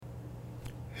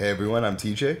Hey everyone, I'm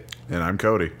TJ. And I'm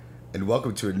Cody. And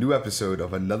welcome to a new episode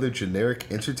of another generic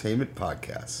entertainment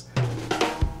podcast.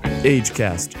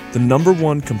 AgeCast, the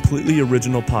 #1 completely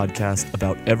original podcast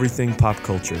about everything pop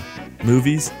culture.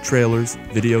 Movies, trailers,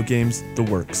 video games, the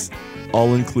works.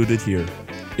 All included here.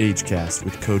 AgeCast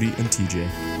with Cody and TJ.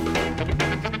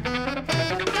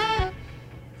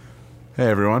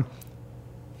 Hey everyone.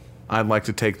 I'd like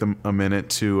to take a minute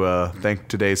to thank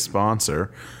today's sponsor,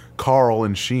 Carl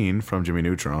and Sheen from Jimmy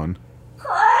Neutron.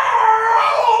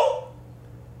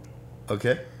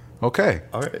 Okay. Okay.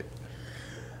 All right.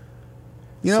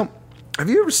 You know, have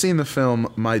you ever seen the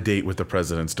film My Date with the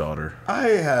President's Daughter? I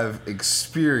have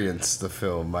experienced the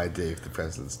film My Date with the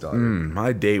President's Daughter.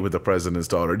 My Date with the President's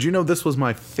Daughter. Do you know this was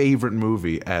my favorite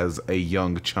movie as a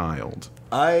young child?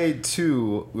 I,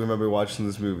 too, remember watching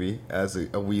this movie as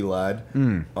a wee lad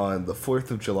on the 4th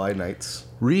of July nights.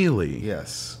 Really?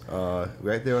 Yes.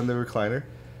 Right there on the recliner.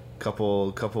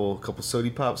 Couple sody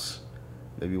pops.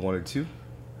 Maybe one or two.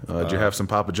 Did you have some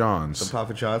Papa John's? Some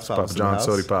Papa John's. Papa John's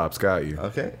Sody Pops. Got you.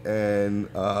 Okay. And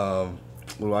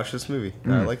we watched this movie.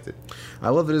 And I liked it. I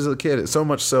loved it as a kid. So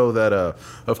much so that,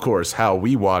 of course, how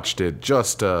we watched it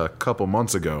just a couple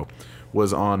months ago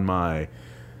was on my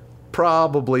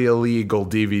probably illegal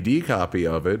DVD copy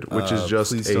of it, which is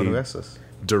just Please don't arrest us.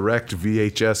 Direct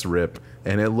VHS rip,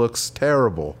 and it looks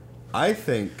terrible. I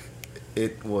think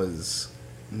it was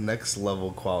next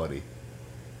level quality.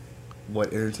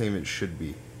 What entertainment should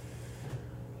be.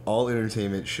 All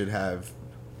entertainment should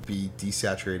be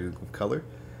desaturated with color.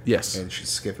 Yes. And should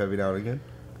skip every now and again.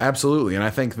 Absolutely. And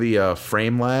I think the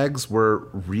frame lags were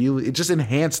really... It just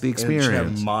enhanced the experience. And it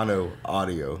should have mono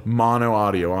audio. Mono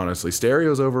audio, honestly.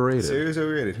 Stereo's overrated. Stereo's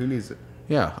overrated. Who needs it?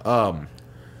 Yeah.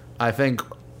 I think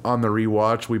on the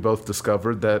rewatch, we both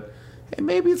discovered that, hey,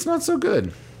 maybe it's not so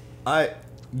good.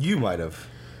 You might have.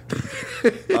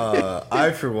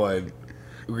 I, for one,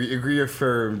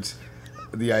 reaffirmed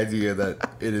the idea that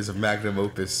it is a magnum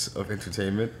opus of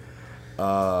entertainment.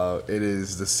 It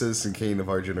is the Citizen Kane of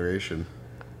our generation.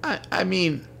 I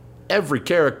mean, every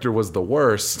character was the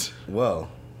worst. Well,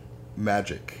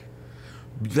 magic.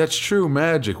 That's true,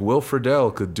 magic. Will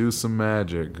Friedle could do some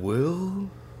magic. Will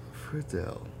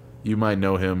Friedle. You might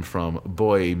know him from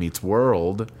Boy Meets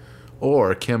World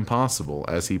or Kim Possible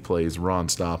as he plays Ron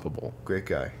Stoppable. Great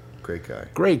guy. Great guy.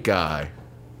 Great guy.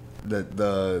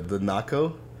 The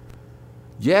Nacho?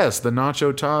 Yes, the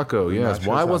Nacho Taco. Yes. Nacho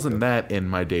Why Taco. wasn't that in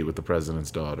My Date with the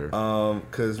President's Daughter?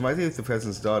 Because My Date with the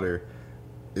President's Daughter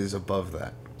is above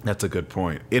that. That's a good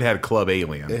point. It had Club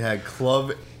Alien. It had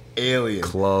Club Alien.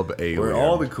 Club Alien. Where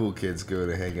all the cool kids go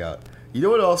to hang out. You know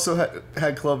what also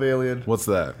had Club Alien? What's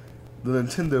that? The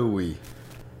Nintendo Wii.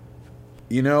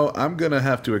 You know, I'm going to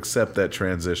have to accept that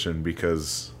transition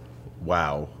because,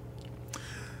 wow.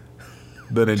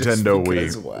 The Nintendo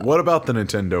because, Wii. wow. What about the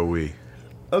Nintendo Wii?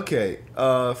 Okay,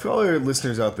 for all our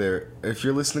listeners out there, if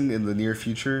you're listening in the near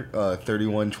future,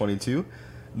 3122,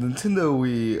 Nintendo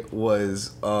Wii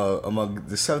was among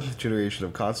the 7th generation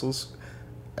of consoles.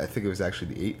 I think it was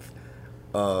actually the 8th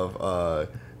of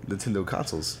Nintendo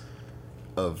consoles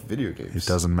of video games. It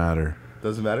doesn't matter.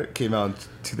 Doesn't matter. It came out in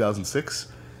 2006.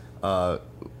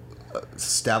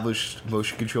 Established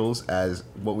motion controls as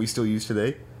what we still use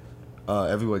today.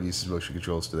 Everyone uses motion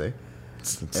controls today.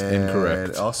 It's incorrect.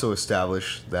 And also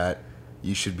established that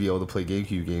you should be able to play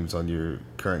GameCube games on your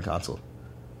current console.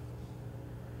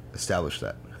 Establish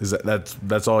that.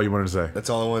 That's all you wanted to say? That's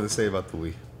all I wanted to say about the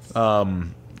Wii.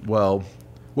 Well,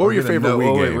 what were your favorite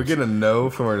Wii games? We're getting a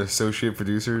no from our associate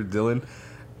producer, Dylan.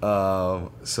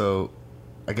 So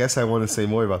I guess I want to say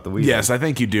more about the Wii. Yes, I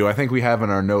think you do. I think we have in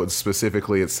our notes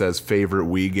specifically it says favorite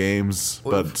Wii games,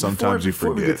 but sometimes you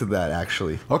forget. Before we get to that,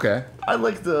 actually. Okay. I'd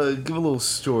like to give a little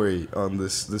story on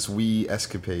this Wii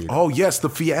escapade. Oh, yes, the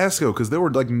fiasco, because there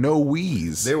were like no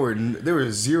Wiis. There were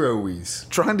 0 Wiis.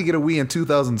 Trying to get a Wii in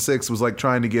 2006 was like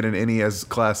trying to get an NES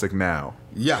Classic now.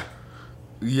 Yeah.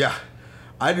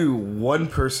 I knew one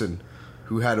person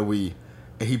who had a Wii,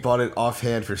 and he bought it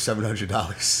offhand for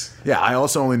 $700. Yeah, I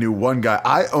also only knew one guy.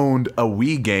 I owned a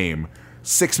Wii game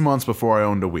 6 months before I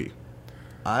owned a Wii.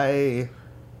 I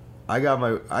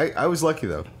was lucky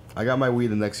though. I got my Wii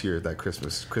the next year, that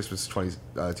Christmas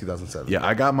 2007. Yeah,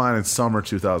 I got mine in summer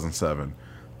 2007,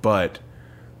 but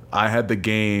I had the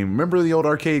game. Remember the old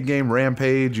arcade game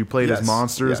Rampage? You played as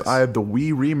monsters. Yes. I had the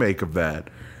Wii remake of that.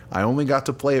 I only got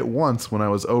to play it once when I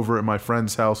was over at my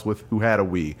friend's house who had a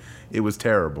Wii. It was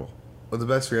terrible. Well, the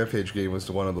best Rampage game was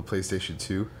the one on the PlayStation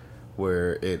 2,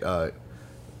 where it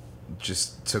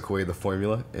just took away the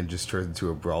formula and just turned into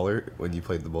a brawler when you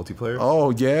played the multiplayer.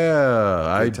 Oh, yeah.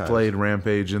 I times. played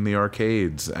Rampage in the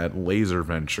arcades at Laser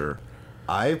Venture.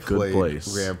 I played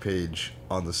place. Rampage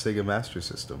on the Sega Master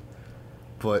System,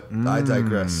 but I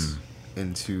digress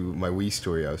into my Wii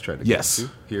story I was trying to get Yes. to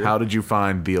here. How did you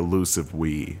find the elusive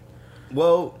Wii?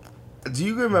 Well, do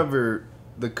you remember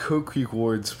the Coke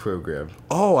Rewards program?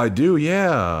 Oh, I do,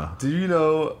 yeah. Did you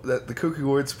know that the Coke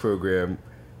Rewards program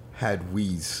had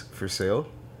Wiis for sale?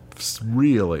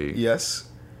 Really? Yes.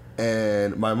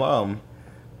 And my mom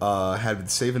had been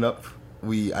saving up.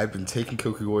 I've been taking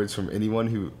Coke Rewards from anyone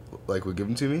who would give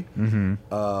them to me.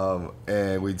 Mm-hmm.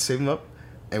 And we'd save them up,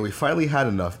 and we finally had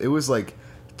enough. It was like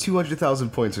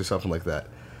 200,000 points or something like that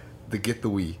to get the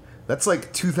Wii. That's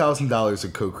like $2,000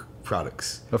 of Coke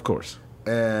products. Of course.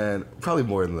 And probably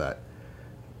more than that.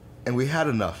 And we had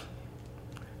enough.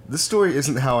 This story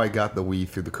isn't how I got the Wii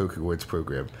through the Coke Rewards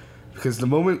program. Because the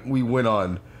moment we went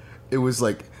on, it was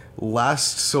like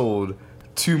last sold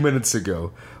 2 minutes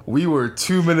ago. We were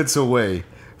 2 minutes away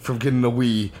from getting a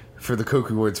Wii for the Coke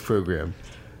Rewards program.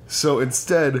 So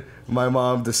instead, my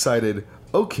mom decided,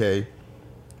 okay,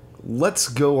 let's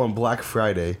go on Black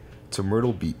Friday to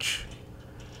Myrtle Beach.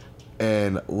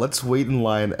 And let's wait in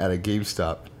line at a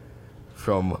GameStop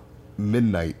from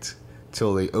midnight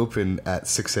till they open at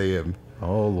 6 a.m.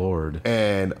 Oh, Lord.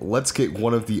 And let's get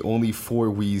one of the only 4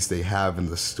 Wiis they have in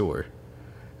the store.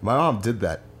 My mom did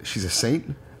that. She's a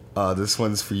saint. This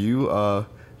one's for you,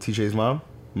 TJ's mom.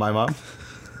 My mom.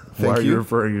 Thank Why are you you.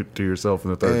 referring to yourself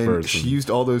in the third And person? she used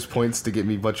all those points to get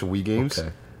me a bunch of Wii games.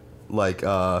 Okay. Like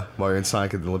Mario and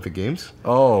Sonic at the Olympic Games.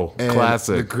 Oh, And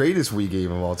classic. the greatest Wii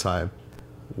game of all time,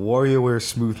 WarioWare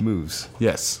Smooth Moves.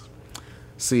 Yes.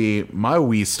 See, my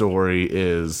Wii story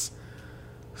is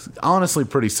honestly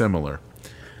pretty similar.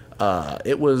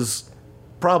 It was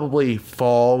probably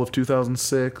fall of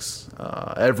 2006.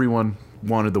 Everyone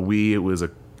wanted the Wii. It was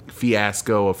a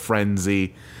fiasco, a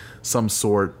frenzy, some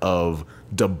sort of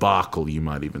debacle, you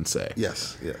might even say.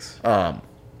 Yes, yes.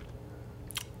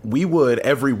 We would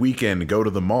every weekend go to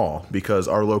the mall because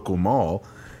our local mall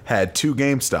had 2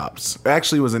 GameStops.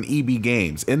 Actually, it was an EB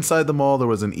Games. Inside the mall, there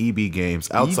was an EB Games.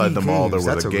 Outside EB the mall, there Games,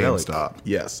 was that's a a relic. GameStop.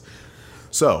 Yes.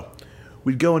 So,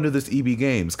 we'd go into this EB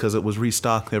Games because it was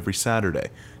restocked every Saturday.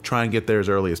 Try and get there as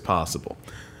early as possible.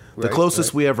 The Right,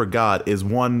 closest right. we ever got is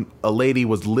a lady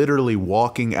was literally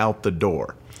walking out the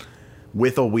door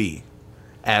with a Wii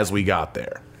as we got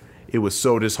there. It was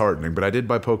so disheartening, but I did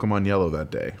buy Pokemon Yellow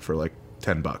that day for like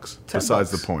 $10.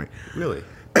 Besides the point. Really?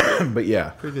 But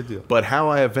yeah. Pretty good deal. But how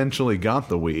I eventually got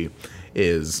the Wii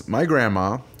is my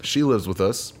grandma, she lives with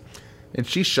us, and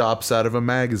she shops out of a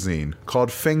magazine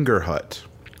called Finger Hut.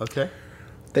 Okay.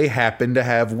 They happen to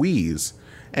have Wiis,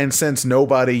 and since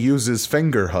nobody uses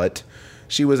Finger Hut,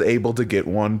 she was able to get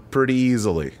one pretty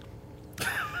easily.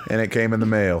 And it came in the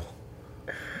mail.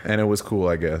 And it was cool,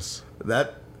 I guess.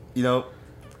 That,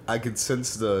 I could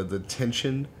sense the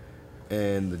tension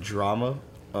and the drama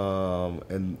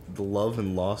and the love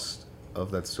and loss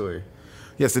of that story.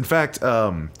 Yes, in fact,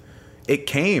 it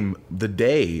came the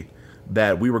day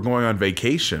that we were going on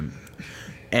vacation,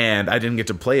 and I didn't get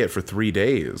to play it for 3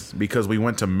 days because we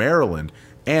went to Maryland,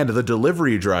 and the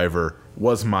delivery driver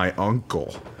was my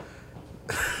uncle.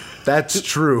 That's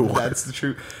true. That's the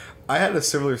truth. I had a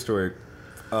similar story.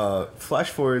 Flash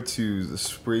forward to the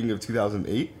spring of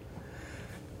 2008,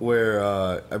 where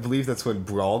I believe that's when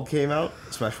Brawl came out.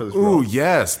 Smash Brothers Brawl. Ooh,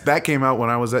 yes. That came out when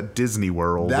I was at Disney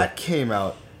World. That came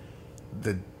out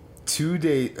the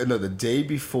day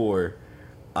before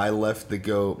I left to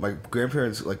go. My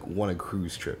grandparents won a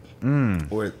cruise trip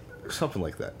or something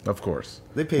like that. Of course.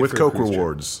 They paid with for a Coke cruise trip.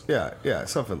 rewards. Yeah,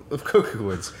 something with Coke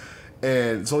rewards.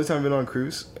 And it's the only time I've been on a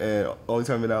cruise, and only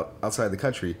time I've been outside the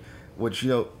country. Which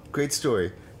great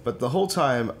story. But the whole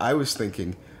time I was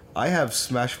thinking, I have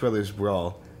Smash Brothers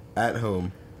Brawl at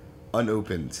home,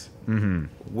 unopened,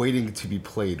 waiting to be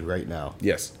played right now.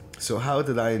 Yes. So how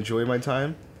did I enjoy my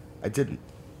time? I didn't.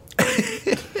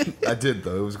 I did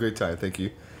though. It was a great time. Thank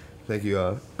you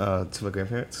to my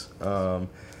grandparents.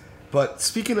 But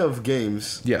speaking of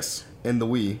games Yes. and the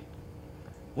Wii,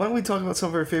 why don't we talk about some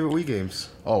of our favorite Wii games?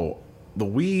 Oh, the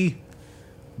Wii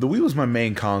was my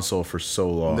main console for so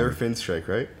long. Nerf and Strike,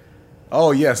 right?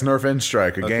 Oh, yes, Nerf N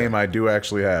Strike, a Okay. game I do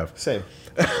actually have. Same.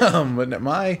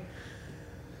 But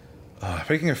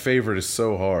picking a favorite is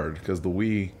so hard because the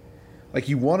Wii,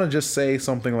 you want to just say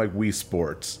something like Wii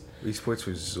Sports. Wii Sports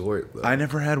Resort, though. I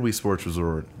never had Wii Sports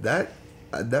Resort. That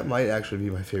might actually be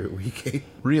my favorite Wii game.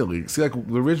 Really? See, the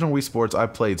original Wii Sports, I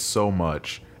played so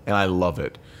much, and I love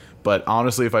it. But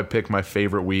honestly, if I pick my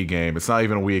favorite Wii game, it's not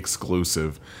even a Wii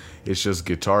exclusive. It's just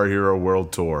Guitar Hero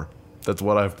World Tour. That's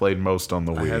what I've played most on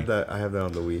the Wii. I have that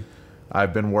on the Wii.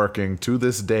 I've been working to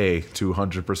this day to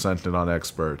 100% it on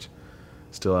Expert.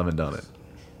 Still haven't done it.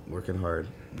 Working hard.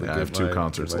 Yeah, I have 2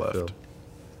 concerts left. fill.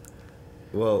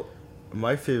 Well,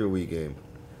 my favorite Wii game.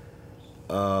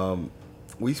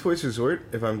 Wii Sports Resort,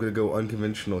 if I'm going to go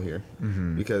unconventional here.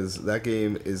 Because that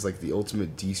game is like the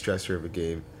ultimate de-stressor of a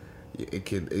game.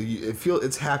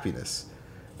 It's happiness.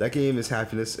 That game is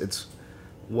happiness. It's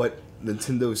what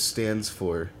Nintendo stands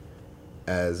for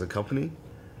as a company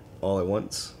all at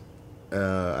once.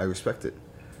 I respect it.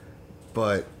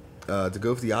 But to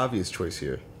go for the obvious choice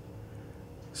here,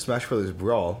 Smash Bros.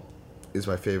 Brawl is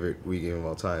my favorite Wii game of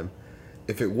all time.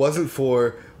 If it wasn't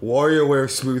for WarioWare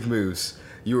Smooth Moves,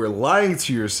 you are lying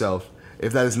to yourself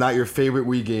if that is not your favorite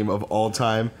Wii game of all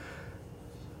time.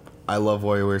 I love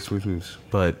WarioWare Smooth Moves.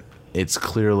 But it's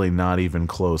clearly not even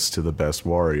close to the best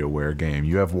WarioWare game.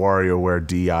 You have WarioWare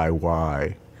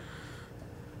DIY.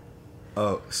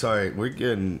 Oh, sorry. We're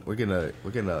getting a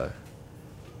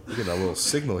little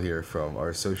signal here from our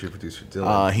associate producer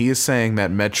Dylan. He is saying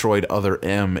that Metroid Other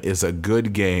M is a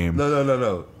good game.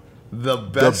 No. The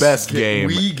best game.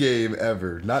 Wii game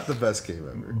ever. Not the best game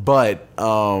ever. But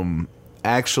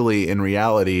actually, in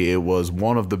reality, it was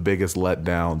one of the biggest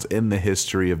letdowns in the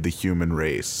history of the human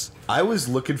race. I was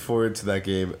looking forward to that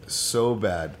game so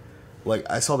bad. Like,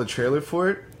 I saw the trailer for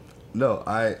it. No,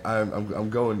 I'm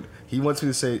going. He wants me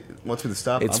to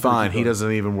stop. It's fine. He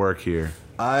doesn't even work here.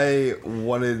 I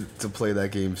wanted to play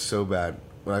that game so bad.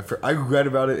 When I read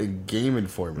about it in Game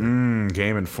Informer.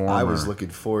 Game Informer. I was looking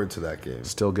forward to that game.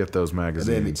 Still get those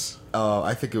magazines. And then,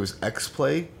 I think it was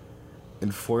X-Play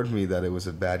informed me that it was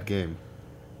a bad game.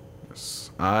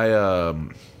 I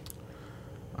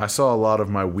saw a lot of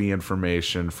my Wii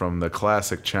information from the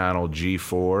classic channel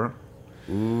G4.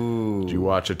 Ooh. Did you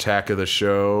watch Attack of the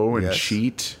Show and Yes.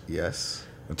 Cheat? Yes.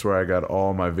 That's where I got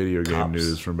all my video game Cops.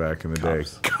 news from back in the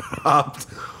Cops. day. Cops.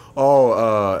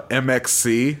 Oh,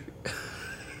 MXC.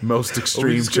 Most Extreme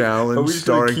are we Challenge, just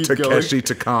gonna starring keep Takeshi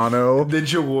Takano.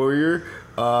 Ninja Warrior.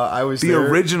 I was The there.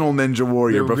 original Ninja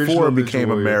Warrior The before original it Ninja became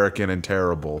Warrior. American and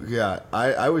terrible. Yeah,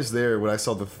 I was there when I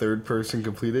saw the third person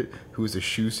complete it, who was a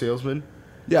shoe salesman.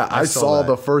 Yeah, I saw saw that.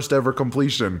 the first ever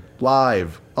completion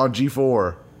live on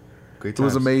G4. Great It times.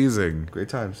 was amazing. Great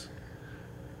times.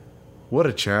 What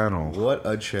a channel. What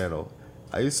a channel.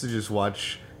 I used to just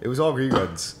watch. It was all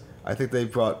reruns. I think they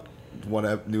brought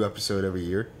one new episode every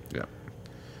year, Yeah.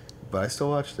 but I still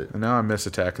watched it. And now I miss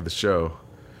Attack of the Show.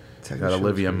 Attack of Got the Show was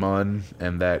Olivia great. Munn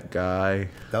and that guy.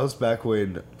 That was back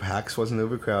when PAX wasn't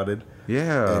overcrowded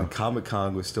Yeah. and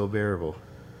Comic-Con was still bearable.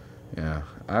 Yeah.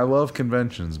 I love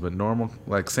conventions, but normal,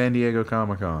 like San Diego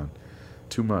Comic-Con,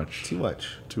 too much. Too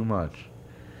much. Too much.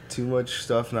 Too much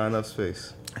stuff, not enough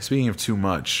space. Speaking of too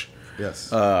much, Yes.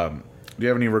 do you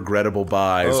have any regrettable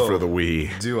buys Oh. for the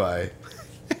Wii? Do I?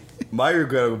 My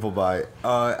regrettable buy,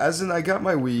 as in I got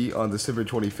my Wii on December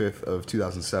 25th of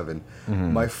 2007.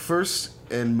 My first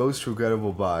and most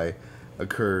regrettable buy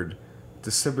occurred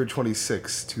December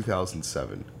 26th,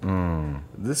 2007.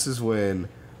 This is when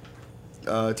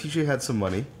TJ had some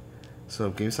money,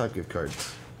 some GameStop gift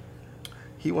cards.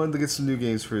 He wanted to get some new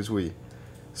games for his Wii.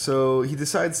 So he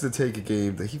decides to take a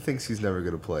game that he thinks he's never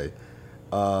going to play.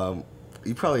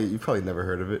 You probably never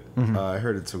heard of it. I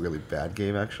heard it's a really bad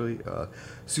game, actually.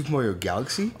 Super Mario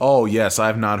Galaxy. Oh, yes.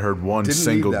 I've not heard one Didn't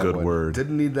single need that good one. word.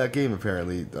 Didn't need that game,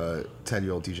 apparently.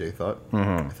 10-year-old TJ thought.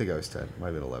 I think I was 10. Might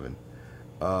have been 11.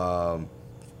 I'm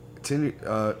just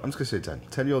going to say 10.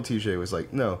 10-year-old TJ was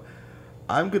like, no,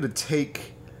 I'm going to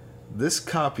take this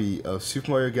copy of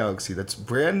Super Mario Galaxy that's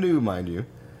brand new, mind you,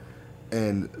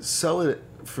 and sell it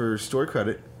for store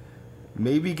credit,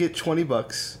 maybe get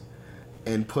 $20,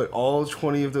 and put all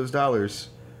 20 of those dollars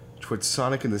towards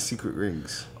Sonic and the Secret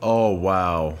Rings. Oh,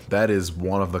 wow. That is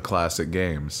one of the classic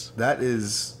games. That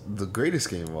is the greatest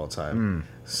game of all time.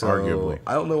 So, arguably.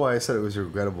 I don't know why I said it was a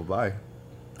regrettable buy,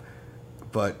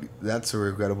 but that's a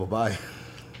regrettable buy.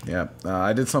 Yeah.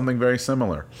 I did something very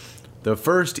similar. The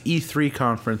first E3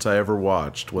 conference I ever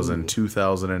watched was in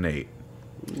 2008.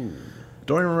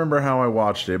 Don't even remember how I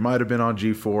watched it. It might have been on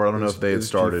G4. I don't know if they It had was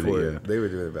started G4. it yet. They were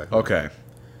doing it back then. Okay.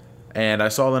 And I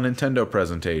saw the Nintendo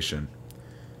presentation.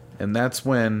 And that's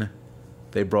when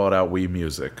they brought out Wii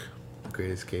Music.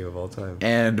 Greatest game of all time.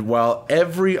 And while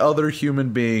every other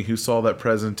human being who saw that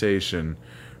presentation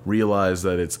realized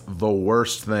that it's the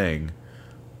worst thing,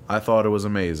 I thought it was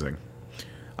amazing.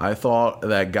 I thought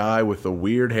that guy with the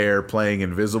weird hair playing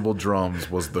invisible drums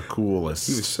was the coolest.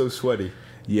 He was so sweaty.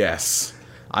 Yes.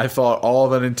 I thought all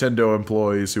the Nintendo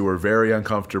employees who were very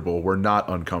uncomfortable were not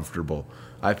uncomfortable.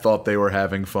 I thought they were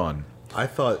having fun. I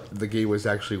thought the game was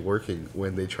actually working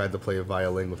when they tried to play a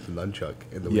violin with the nunchuck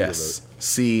in the Wii Yes. remote.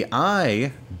 See,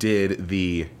 I did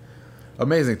the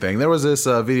amazing thing. There was this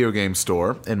video game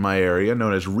store in my area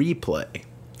known as Replay.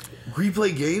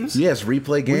 Replay games? Yes,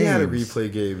 replay games. We had a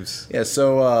replay games. Yeah,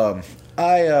 so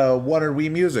I wanted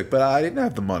Wii Music, but I didn't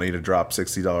have the money to drop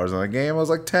 $60 on a game. I was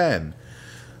like 10.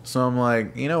 So I'm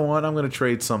like, you know what? I'm going to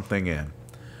trade something in.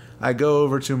 I go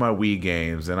over to my Wii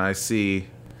games and I see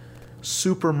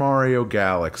Super Mario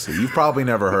Galaxy. You've probably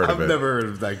never heard of it. I've never heard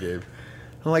of that game.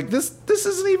 I'm like, this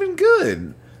isn't even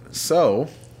good. So,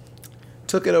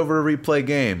 took it over to Replay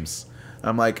Games.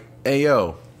 I'm like, hey,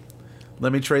 yo,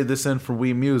 let me trade this in for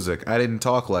Wii Music. I didn't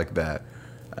talk like that.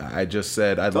 I just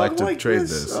said I'd like to trade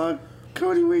this.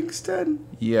 Cody Wingston.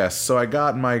 Yes, so I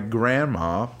got my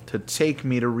grandma to take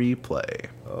me to Replay.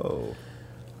 Oh.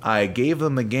 I gave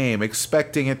them the game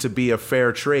expecting it to be a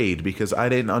fair trade because I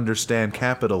didn't understand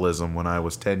capitalism when I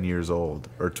was 10 years old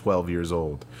or 12 years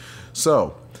old.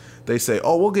 So, they say,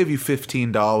 oh, we'll give you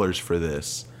 $15 for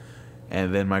this.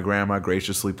 And then my grandma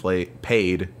graciously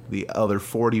paid the other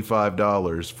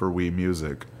 $45 for Wii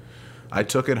Music. I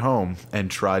took it home and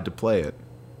tried to play it.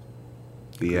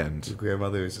 The end. Your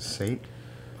grandmother is a saint.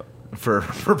 For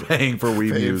paying for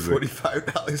Wii Music.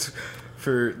 $45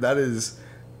 for that is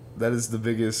the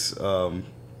biggest. I'm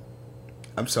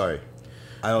sorry,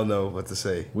 I don't know what to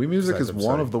say. Wii Music besides is I'm one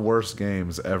sorry. of the worst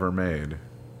games ever made.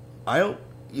 I don't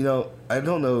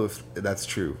know if that's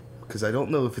true because I don't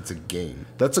know if it's a game.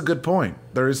 That's a good point.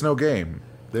 There is no game.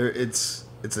 It's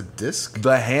a disc.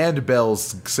 The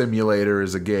Handbells Simulator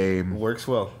is a game. Works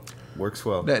well.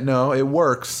 No, it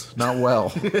works. Not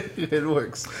well. It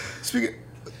works. Speaking,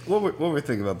 what we're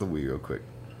thinking about the Wii real quick.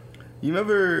 You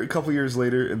remember a couple years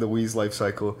later in the Wii's life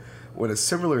cycle when a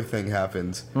similar thing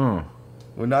happened?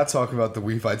 We're not talking about the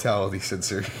Wii Vitality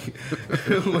sensor.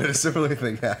 When a similar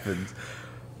thing happened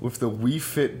with the Wii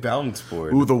Fit balance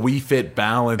board. Ooh, the Wii Fit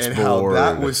balance and board.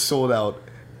 how that was sold out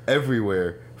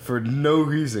everywhere for no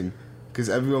reason. Because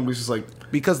everyone was just like...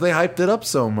 Because they hyped it up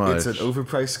so much. It's an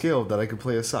overpriced scale that I could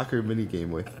play a soccer minigame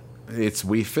with. It's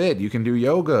Wii Fit. You can do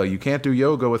yoga. You can't do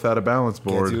yoga without a balance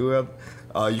board. Can't do it.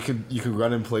 You can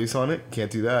run in place on it. Can't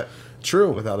do that.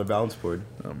 True. Without a balance board.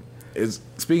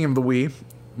 Speaking of the Wii,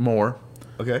 more.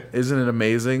 Okay. Isn't it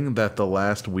amazing that the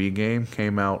last Wii game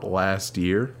came out last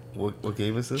year? What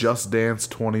game is this? Just Dance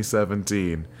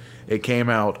 2017. It came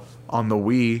out on the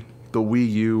Wii, the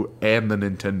Wii U, and the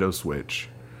Nintendo Switch.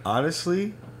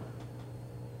 Honestly,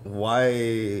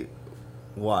 why?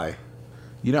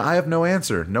 You know, I have no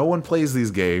answer. No one plays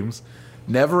these games.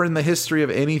 Never in the history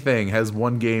of anything has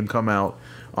one game come out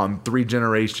on 3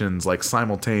 generations, like,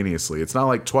 simultaneously. It's not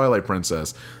like Twilight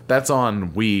Princess. That's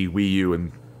on Wii, Wii U,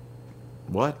 and...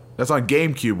 What? That's on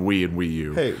GameCube, Wii, and Wii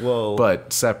U. Hey, well...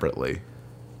 But separately.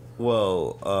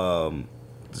 Well,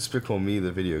 Despicable Me,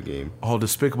 the video game... Oh,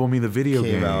 Despicable Me, the video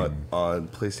game. Came out on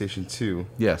PlayStation 2.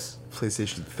 Yes.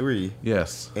 PlayStation 3.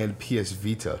 Yes. And PS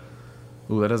Vita.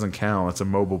 Ooh, that doesn't count. It's a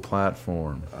mobile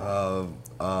platform.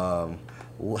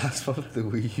 Last month the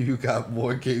Wii U got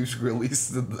more games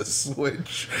released than the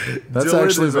Switch. That's Dylan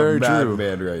actually is very a mad true.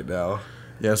 man right now.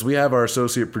 Yes, we have our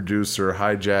associate producer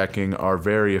hijacking our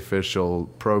very official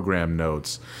program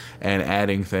notes and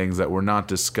adding things that were not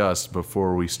discussed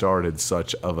before we started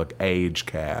such of an age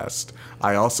cast.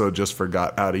 I also just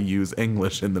forgot how to use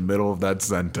English in the middle of that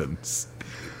sentence.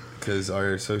 Because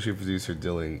our associate producer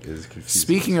Dylan is confused.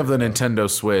 Speaking of the Nintendo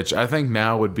Switch, I think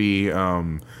now would be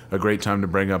a great time to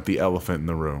bring up the elephant in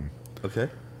the room. Okay.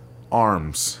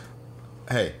 ARMS.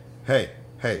 Hey.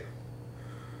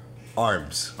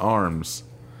 ARMS.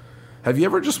 Have you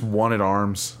ever just wanted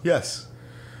ARMS? Yes.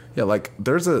 Yeah, like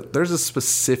there's a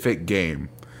specific game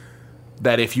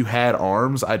that if you had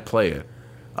ARMS, I'd play it.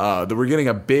 That we're getting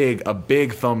a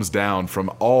big thumbs down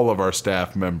from all of our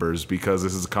staff members because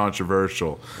this is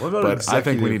controversial. What about but I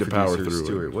think we need to power producer through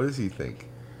Stuart? it. What does he think?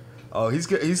 Oh, he's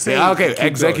saying Yeah, okay, keep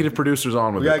executive going. producers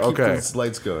on with We it. gotta keep Okay. these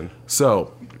lights going.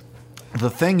 So, the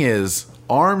thing is,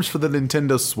 ARMS for the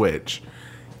Nintendo Switch,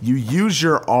 you use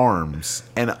your arms,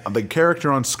 and the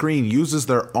character on screen uses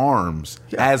their arms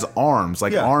as arms,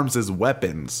 like arms as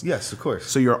weapons. Yes, of course.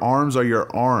 So your arms are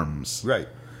your arms. Right.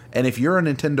 And if you're a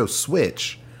Nintendo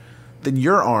Switch, then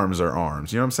your arms are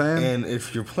arms. You know what I'm saying? And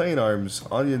if you're playing ARMS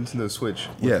on your Nintendo Switch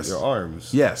with Yes. your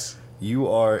arms, Yes. you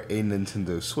are a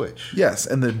Nintendo Switch. Yes,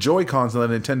 and the Joy-Cons on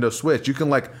the Nintendo Switch, you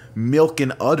can like milk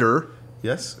and udder,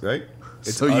 Yes, right?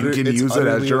 so you can it's use it as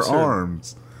utterly your absurd.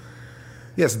 arms.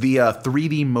 Yes, the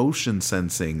 3D motion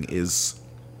sensing is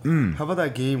How about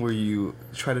that game where you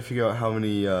try to figure out how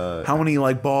many... how many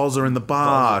like balls are in the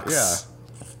box.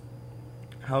 Yeah.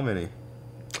 How many?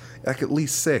 Like at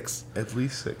least 6. At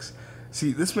least 6.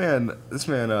 See, this man,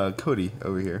 Cody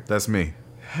over here, That's me.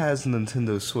 has a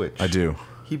Nintendo Switch. I do.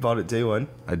 He bought it day one.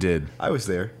 I did. I was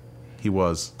there. He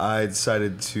was. I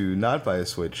decided to not buy a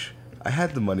Switch I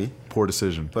had the money, Poor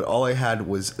decision. but all I had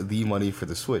was the money for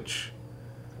the Switch.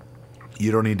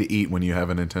 You don't need to eat when you have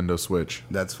a Nintendo Switch.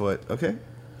 That's what. Okay.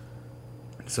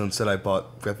 So instead, I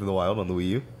bought Breath of the Wild on the Wii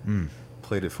U.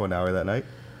 Played it for an hour that night,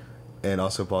 and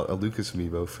also bought a Lucas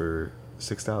Amiibo for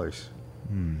 $6.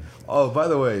 Oh, by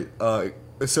the way,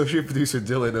 associate producer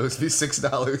Dylan owes me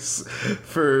 $6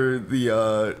 for the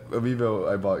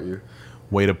Amiibo I bought you.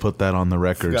 Way to put that on the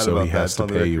record, Forgot so about he that. has It's to on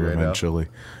the pay you record right now. eventually.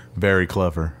 Very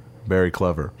clever. Very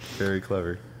clever. Very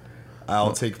clever.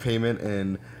 I'll take payment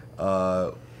and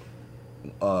 2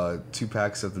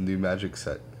 packs of the new Magic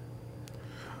set.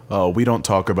 Oh, we don't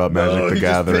talk about Magic No, the you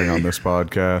just Gathering pay. on this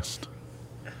podcast.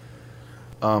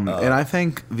 And I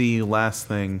think the last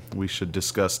thing we should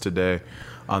discuss today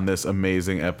on this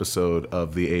amazing episode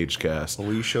of the Agecast.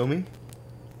 Will you show me?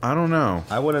 I don't know.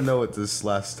 I want to know what this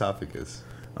last topic is.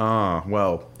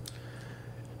 Well,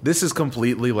 this is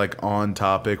completely like on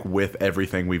topic with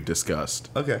everything we've discussed.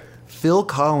 Okay. Phil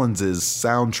Collins's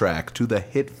soundtrack to the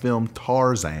hit film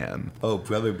Tarzan, Oh,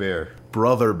 Brother Bear.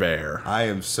 Brother Bear. I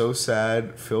am so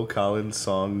sad. Phil Collins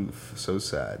song, so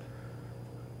sad.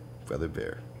 Brother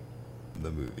Bear.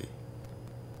 The movie.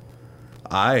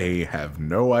 I have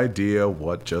no idea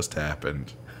what just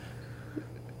happened.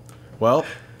 Well,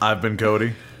 I've been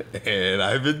Cody, And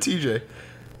I've been TJ.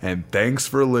 and thanks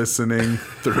for listening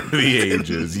through the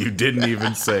ages. You didn't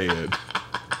even say it.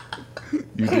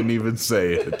 You didn't even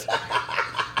say it.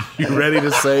 You ready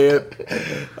to say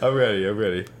it? I'm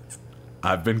ready.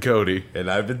 I've been Cody,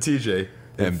 And I've been TJ.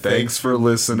 and thanks for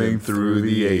listening through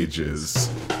the ages.